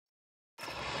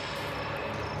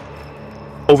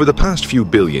over the past few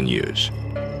billion years.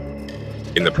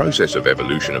 In the process of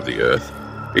evolution of the Earth,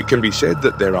 it can be said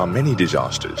that there are many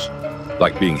disasters,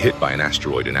 like being hit by an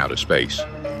asteroid in outer space,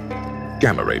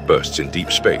 gamma ray bursts in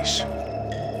deep space,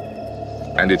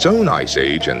 and its own ice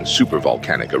age and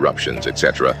supervolcanic eruptions,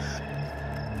 etc.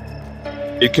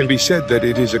 It can be said that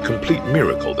it is a complete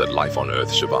miracle that life on Earth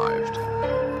survived.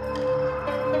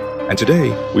 And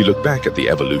today, we look back at the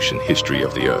evolution history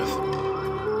of the Earth,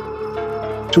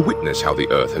 to witness how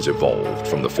the Earth has evolved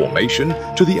from the formation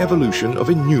to the evolution of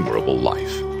innumerable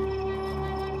life.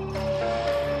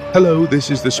 Hello, this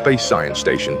is the Space Science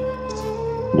Station.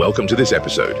 Welcome to this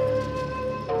episode.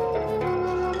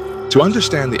 To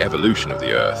understand the evolution of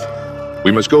the Earth,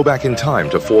 we must go back in time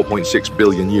to 4.6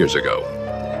 billion years ago.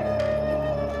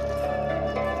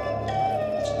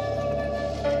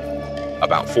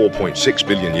 About 4.6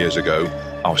 billion years ago,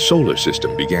 our solar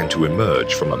system began to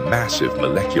emerge from a massive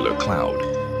molecular cloud.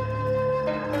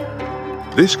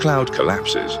 This cloud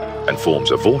collapses and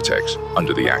forms a vortex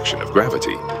under the action of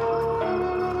gravity.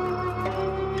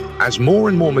 As more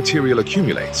and more material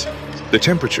accumulates, the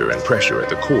temperature and pressure at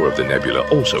the core of the nebula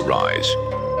also rise.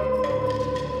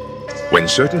 When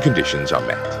certain conditions are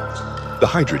met, the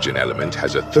hydrogen element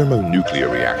has a thermonuclear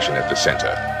reaction at the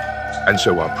center, and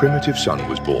so our primitive sun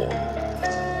was born.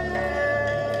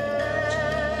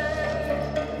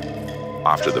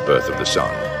 After the birth of the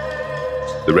sun,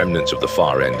 the remnants of the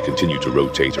far end continue to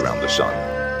rotate around the sun.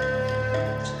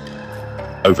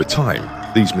 Over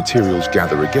time, these materials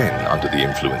gather again under the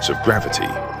influence of gravity.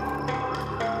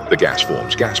 The gas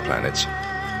forms gas planets.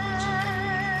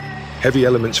 Heavy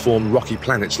elements form rocky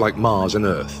planets like Mars and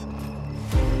Earth.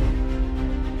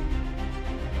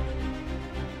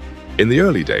 In the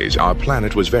early days, our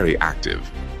planet was very active.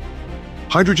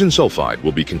 Hydrogen sulfide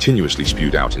will be continuously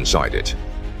spewed out inside it.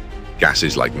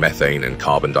 Gases like methane and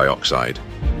carbon dioxide,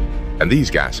 and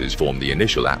these gases form the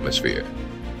initial atmosphere.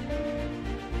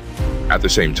 At the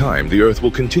same time, the Earth will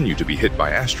continue to be hit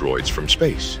by asteroids from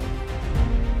space.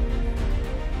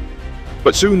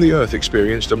 But soon the Earth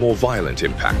experienced a more violent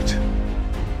impact.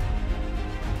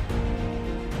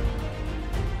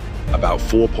 About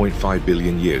 4.5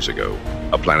 billion years ago,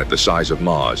 a planet the size of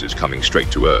Mars is coming straight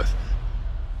to Earth.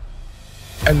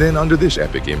 And then under this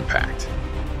epic impact,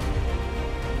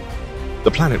 the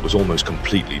planet was almost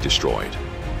completely destroyed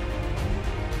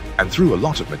and threw a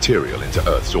lot of material into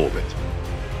Earth's orbit.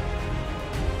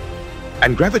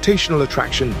 And gravitational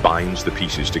attraction binds the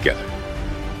pieces together,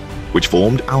 which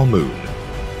formed our moon.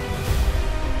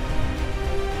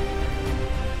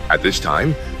 At this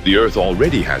time, the Earth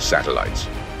already has satellites,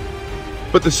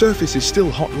 but the surface is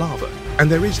still hot lava and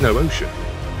there is no ocean.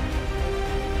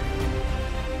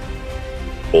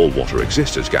 All water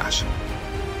exists as gas.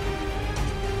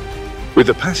 With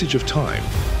the passage of time,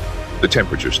 the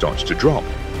temperature starts to drop,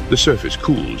 the surface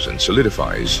cools and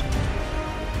solidifies,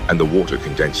 and the water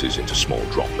condenses into small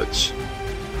droplets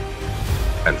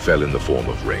and fell in the form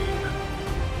of rain.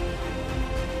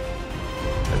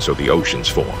 And so the oceans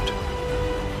formed.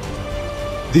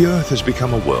 The Earth has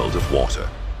become a world of water.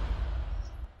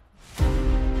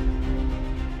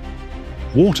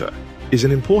 Water is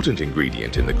an important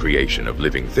ingredient in the creation of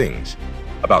living things.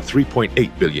 About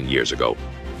 3.8 billion years ago,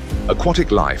 aquatic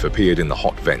life appeared in the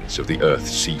hot vents of the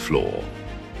Earth's seafloor.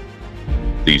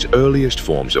 These earliest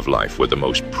forms of life were the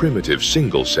most primitive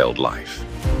single-celled life.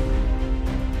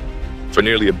 For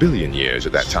nearly a billion years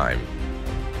at that time,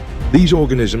 these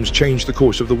organisms changed the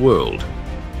course of the world.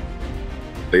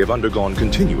 They have undergone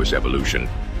continuous evolution,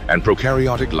 and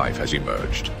prokaryotic life has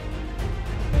emerged.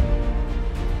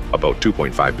 About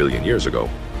 2.5 billion years ago,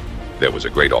 there was a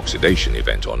great oxidation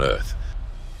event on Earth.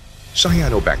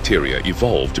 Cyanobacteria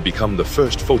evolved to become the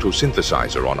first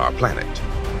photosynthesizer on our planet.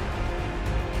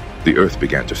 The Earth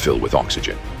began to fill with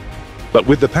oxygen. But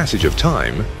with the passage of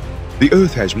time, the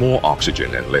Earth has more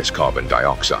oxygen and less carbon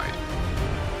dioxide,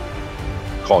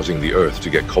 causing the Earth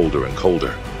to get colder and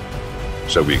colder.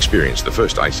 So we experienced the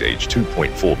first ice age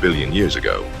 2.4 billion years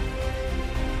ago.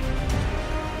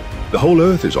 The whole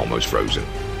Earth is almost frozen.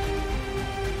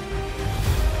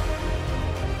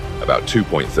 About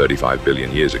 2.35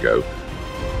 billion years ago,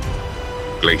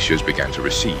 glaciers began to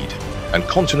recede, and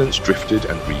continents drifted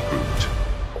and regrouped.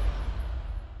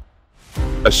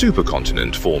 A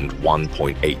supercontinent formed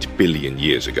 1.8 billion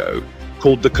years ago,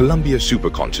 called the Columbia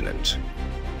Supercontinent.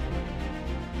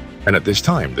 And at this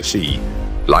time, the sea,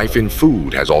 life in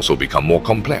food has also become more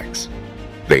complex.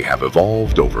 They have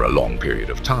evolved over a long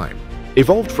period of time,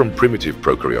 evolved from primitive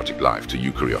prokaryotic life to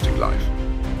eukaryotic life.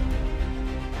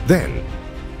 Then,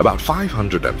 about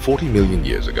 540 million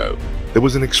years ago, there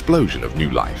was an explosion of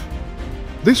new life.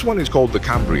 This one is called the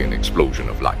Cambrian explosion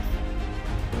of life.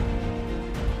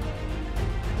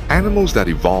 Animals that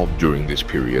evolved during this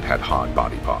period had hard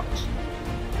body parts,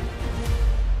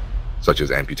 such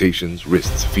as amputations,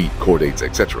 wrists, feet, chordates,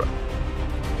 etc.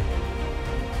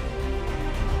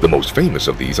 The most famous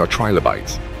of these are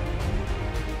trilobites.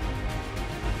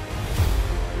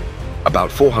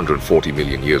 About 440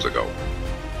 million years ago,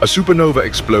 a supernova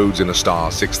explodes in a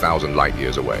star 6,000 light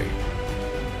years away.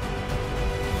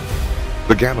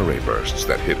 The gamma ray bursts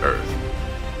that hit Earth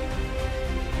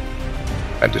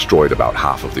and destroyed about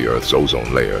half of the Earth's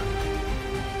ozone layer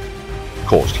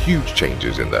caused huge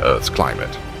changes in the Earth's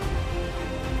climate.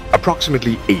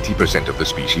 Approximately 80% of the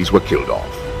species were killed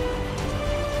off.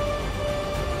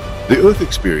 The Earth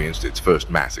experienced its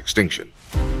first mass extinction.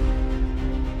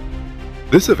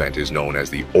 This event is known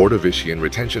as the Ordovician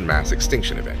Retention Mass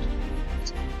Extinction Event.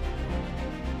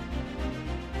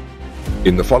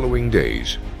 In the following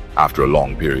days, after a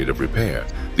long period of repair,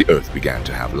 the Earth began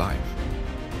to have life.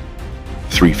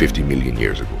 350 million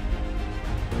years ago,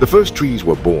 the first trees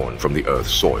were born from the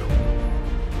Earth's soil.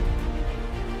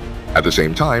 At the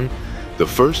same time, the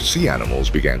first sea animals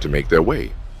began to make their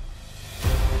way.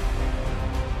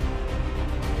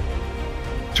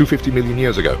 250 million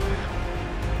years ago,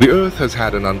 the Earth has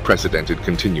had an unprecedented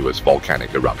continuous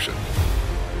volcanic eruption.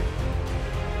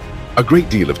 A great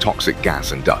deal of toxic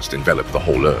gas and dust enveloped the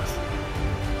whole Earth.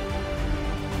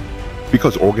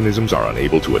 Because organisms are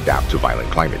unable to adapt to violent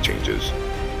climate changes,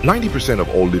 90% of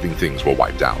all living things were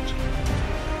wiped out.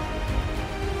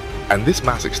 And this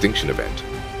mass extinction event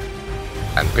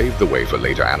and paved the way for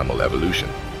later animal evolution.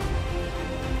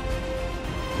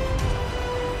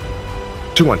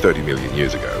 230 million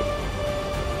years ago,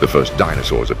 the first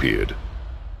dinosaurs appeared.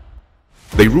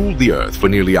 They ruled the Earth for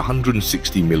nearly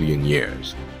 160 million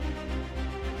years.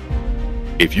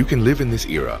 If you can live in this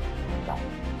era,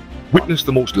 witness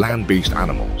the most land-based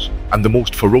animals and the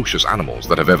most ferocious animals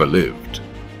that have ever lived.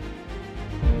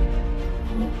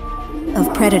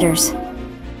 Of predators.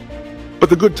 But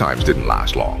the good times didn't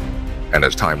last long, and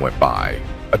as time went by,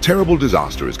 a terrible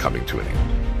disaster is coming to an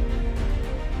end.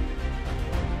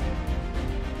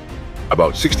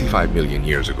 About 65 million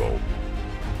years ago,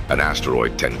 an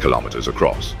asteroid 10 kilometers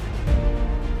across.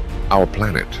 Our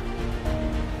planet.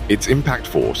 Its impact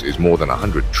force is more than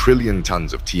 100 trillion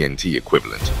tons of TNT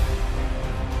equivalent.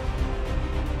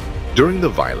 During the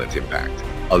violent impact,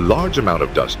 a large amount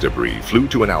of dust debris flew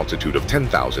to an altitude of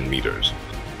 10,000 meters.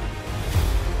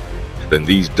 Then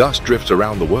these dust drifts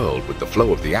around the world with the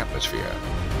flow of the atmosphere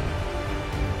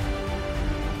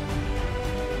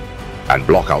and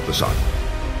block out the sun,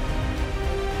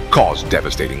 cause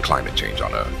devastating climate change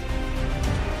on Earth.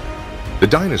 The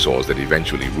dinosaurs that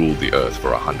eventually ruled the Earth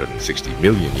for 160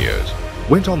 million years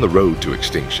went on the road to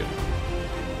extinction.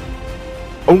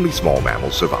 Only small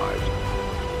mammals survived.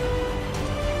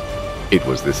 It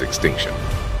was this extinction,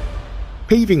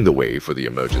 paving the way for the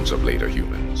emergence of later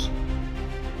humans.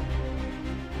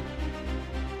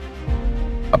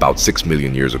 About 6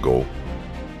 million years ago,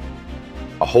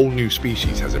 a whole new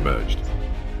species has emerged.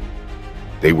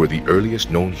 They were the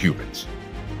earliest known humans.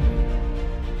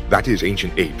 That is,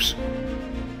 ancient apes.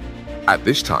 At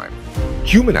this time,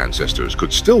 human ancestors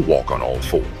could still walk on all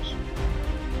fours.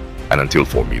 And until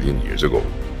 4 million years ago,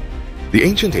 the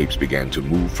ancient apes began to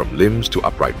move from limbs to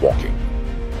upright walking.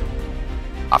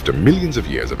 After millions of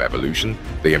years of evolution,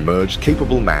 they emerged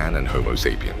capable man and Homo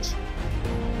sapiens.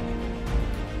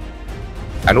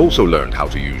 And also learned how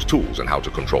to use tools and how to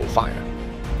control fire.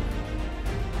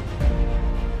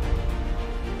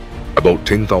 About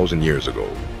 10,000 years ago,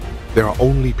 there are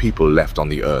only people left on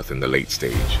the Earth in the late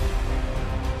stage.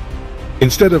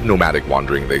 Instead of nomadic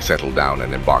wandering, they settled down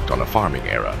and embarked on a farming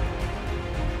era.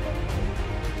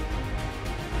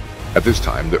 At this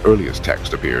time, the earliest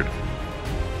text appeared,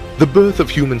 The Birth of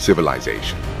Human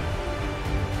Civilization.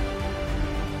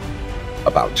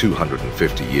 About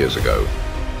 250 years ago,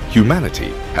 humanity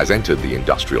has entered the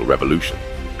Industrial Revolution,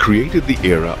 created the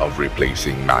era of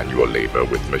replacing manual labor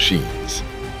with machines.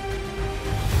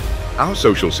 Our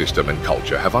social system and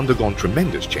culture have undergone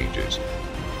tremendous changes.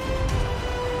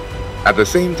 At the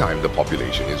same time, the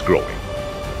population is growing.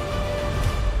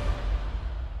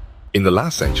 In the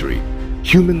last century,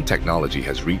 human technology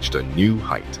has reached a new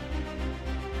height.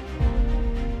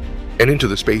 And into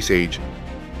the space age,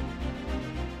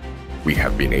 we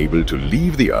have been able to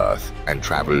leave the Earth and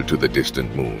travel to the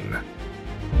distant moon.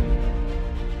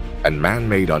 And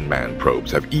man-made unmanned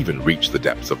probes have even reached the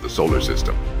depths of the solar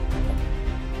system.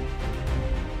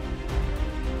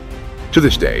 To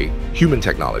this day, human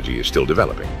technology is still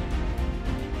developing.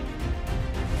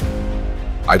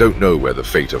 I don't know where the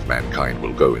fate of mankind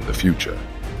will go in the future.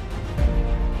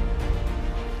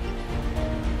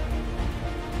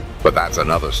 But that's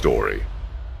another story.